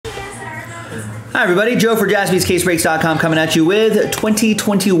Hi everybody, Joe for JaspysCaseBreaks.com coming at you with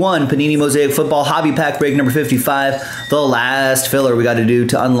 2021 Panini Mosaic Football Hobby Pack break number 55, the last filler we got to do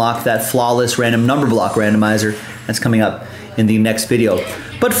to unlock that flawless random number block randomizer. That's coming up in the next video.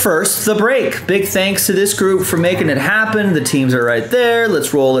 But first, the break. Big thanks to this group for making it happen. The teams are right there.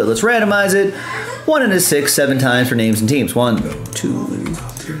 Let's roll it. Let's randomize it. 1 and a 6, 7 times for names and teams. 1, 2,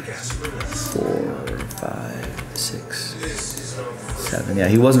 3, 4, 5, 6, 7. Yeah,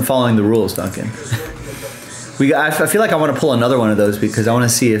 he wasn't following the rules, Duncan. I feel like I want to pull another one of those because I want to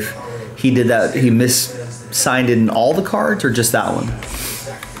see if he did that. He signed in all the cards or just that one.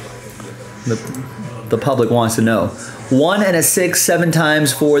 The public wants to know. 1 and a 6, 7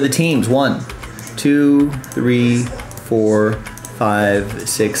 times for the teams. 1, 2, 3, 4, 5,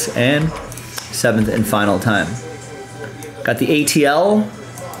 6, and 7th and final time. Got the ATL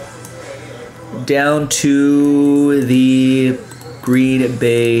down to the Green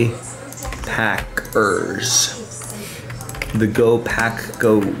Bay Packers. The Go Pack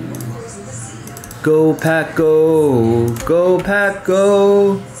Go. Go Pack Go. Go Pack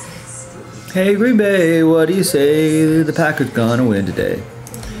Go. Hey Green Bay, what do you say? The Packers gonna win today.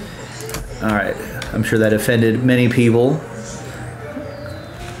 Alright, I'm sure that offended many people.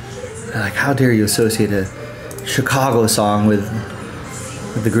 Like, how dare you associate a Chicago song with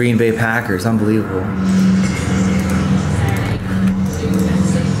the Green Bay Packers? Unbelievable.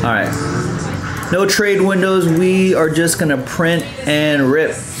 Alright. No trade windows. We are just going to print and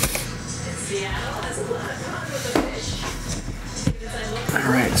rip.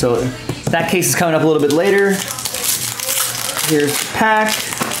 Alright, so that case is coming up a little bit later. Here's the pack.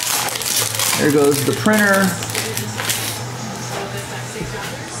 There goes the printer.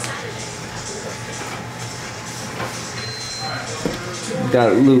 We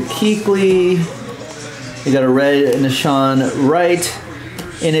got Luke Kuechly. We got a red Nashawn Wright.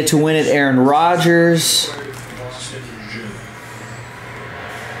 In it to win it, Aaron Rodgers.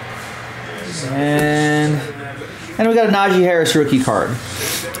 And we got a Najee Harris rookie card.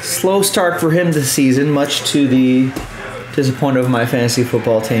 Slow start for him this season, much to the disappointment of my fantasy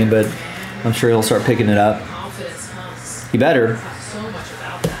football team, but I'm sure he'll start picking it up. He better.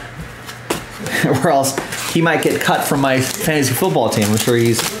 Or else he might get cut from my fantasy football team. I'm sure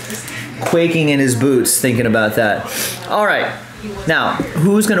he's quaking in his boots thinking about that. All right. Now,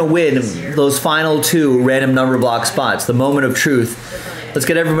 who's going to win those final 2 random number block spots? The moment of truth. Let's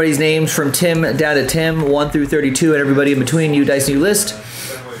get everybody's names from Tim down to Tim, 1 through 32, and everybody in between. You dice, you list.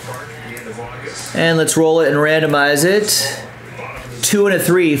 And let's roll it and randomize it. 2 and a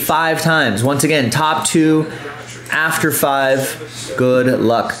 3, 5 times. Once again, top 2 after 5. Good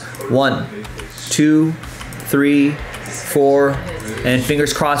luck. 1, 2, 3, 4, and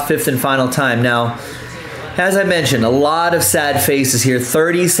fingers crossed 5th and final time. Now, as I mentioned, a lot of sad faces here.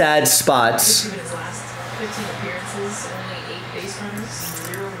 30 sad spots.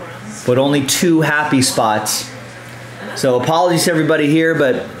 But only 2 happy spots. So apologies to everybody here,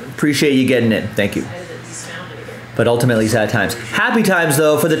 but appreciate you getting in. Thank you. But ultimately sad times. Happy times,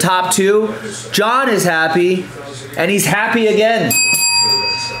 though, for the top 2. John is happy, and he's happy again.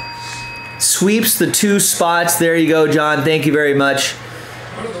 Sweeps the 2 spots. There you go, John. Thank you very much.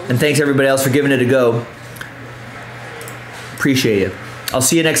 And thanks everybody else for giving it a go. Appreciate it. I'll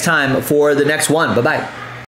see you next time for the next one. Bye-bye.